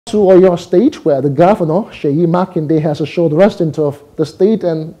To Oyo State, where the governor, Seyi Makinde, has assured residents of the state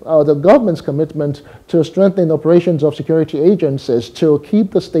and the government's commitment to strengthening operations of security agencies to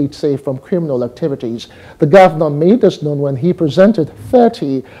keep the state safe from criminal activities. The governor made this known when he presented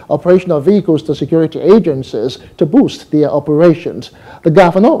 30 operational vehicles to security agencies to boost their operations. The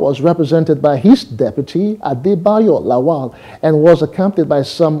governor was represented by his deputy, Adebayo Lawal, and was accompanied by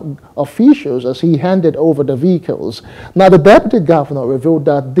some officials as he handed over the vehicles. Now, the deputy governor revealed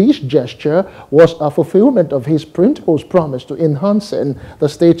that this gesture was a fulfillment of his principal's promise to enhancing the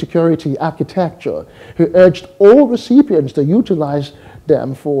state security architecture. He urged all recipients to utilize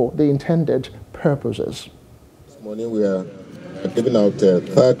them for the intended purposes. This morning we are giving out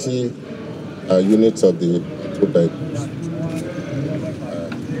 30 units of the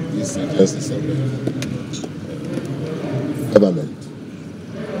these agencies of the government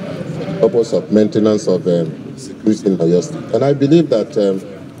for the purpose of maintenance of security in Oyo State. And I believe that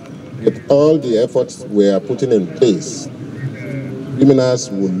with all the efforts we are putting in place, criminals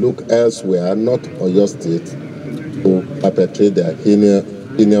will look elsewhere, not Oyo State, to perpetrate their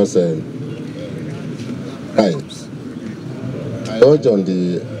heinous crimes. I urge on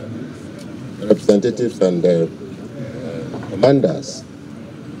the representatives and commanders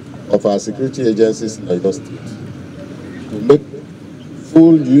of our security agencies in Oyo State to make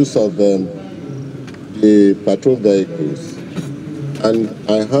full use of the patrol vehicles. And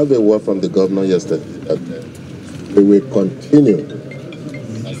I have a word from the governor yesterday that we will continue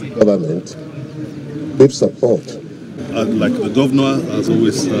as a government with support. Like the governor has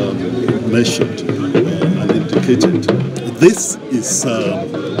always mentioned and indicated, this is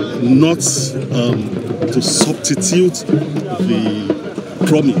not to substitute the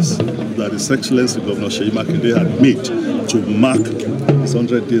promise that His Excellency Governor Seyi Makinde had made to mark his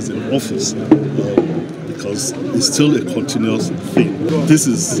 100 days in office, because it's still a continuous thing. This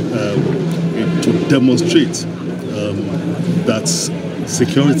is to demonstrate that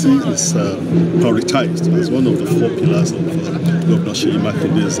security is prioritized as one of the 4 pillars of Governor Seyi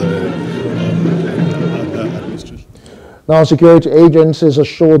Makinde's administration. Now, security agencies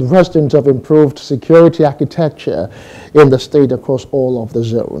assured residents of improved security architecture in the state across all of the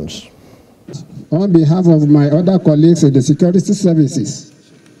zones. On behalf of my other colleagues in the security services,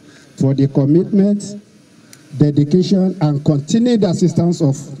 for the commitment, dedication, and continued assistance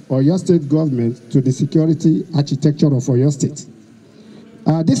of Oyo State government to the security architecture of Oyo State.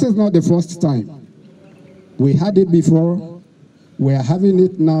 This is not the first time. We had it before, we are having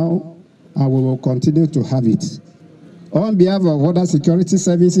it now, and we will continue to have it. On behalf of other security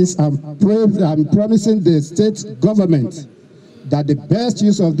services, I'm promising the state government that the best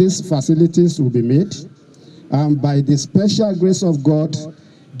use of these facilities will be made, and by the special grace of God,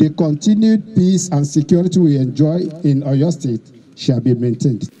 the continued peace and security we enjoy in Oyo State shall be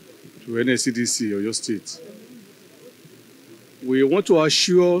maintained. To NSCDC, Oyo State, we want to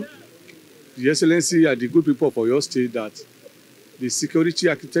assure the Excellency and the good people of Oyo State that the security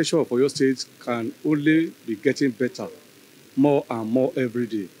architecture of Oyo State can only be getting better, more and more every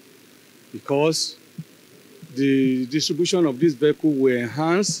day, because the distribution of this vehicle will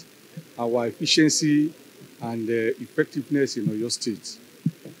enhance our efficiency and effectiveness in Oyo State.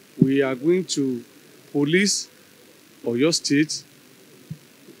 We are going to police Oyo State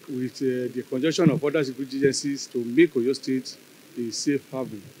with the conjunction of other security agencies to make Oyo State a safe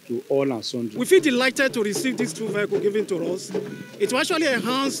haven to all and sundry. We feel delighted to receive this 2 vehicles given to us. It will actually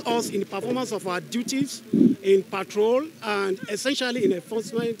enhance us in the performance of our duties in patrol and essentially in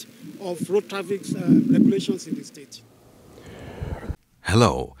enforcement of road traffic regulations in the state.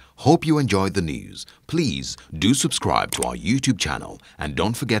 Hello, hope you enjoyed the news. Please do subscribe to our YouTube channel and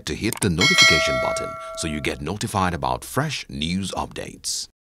don't forget to hit the notification button so you get notified about fresh news updates.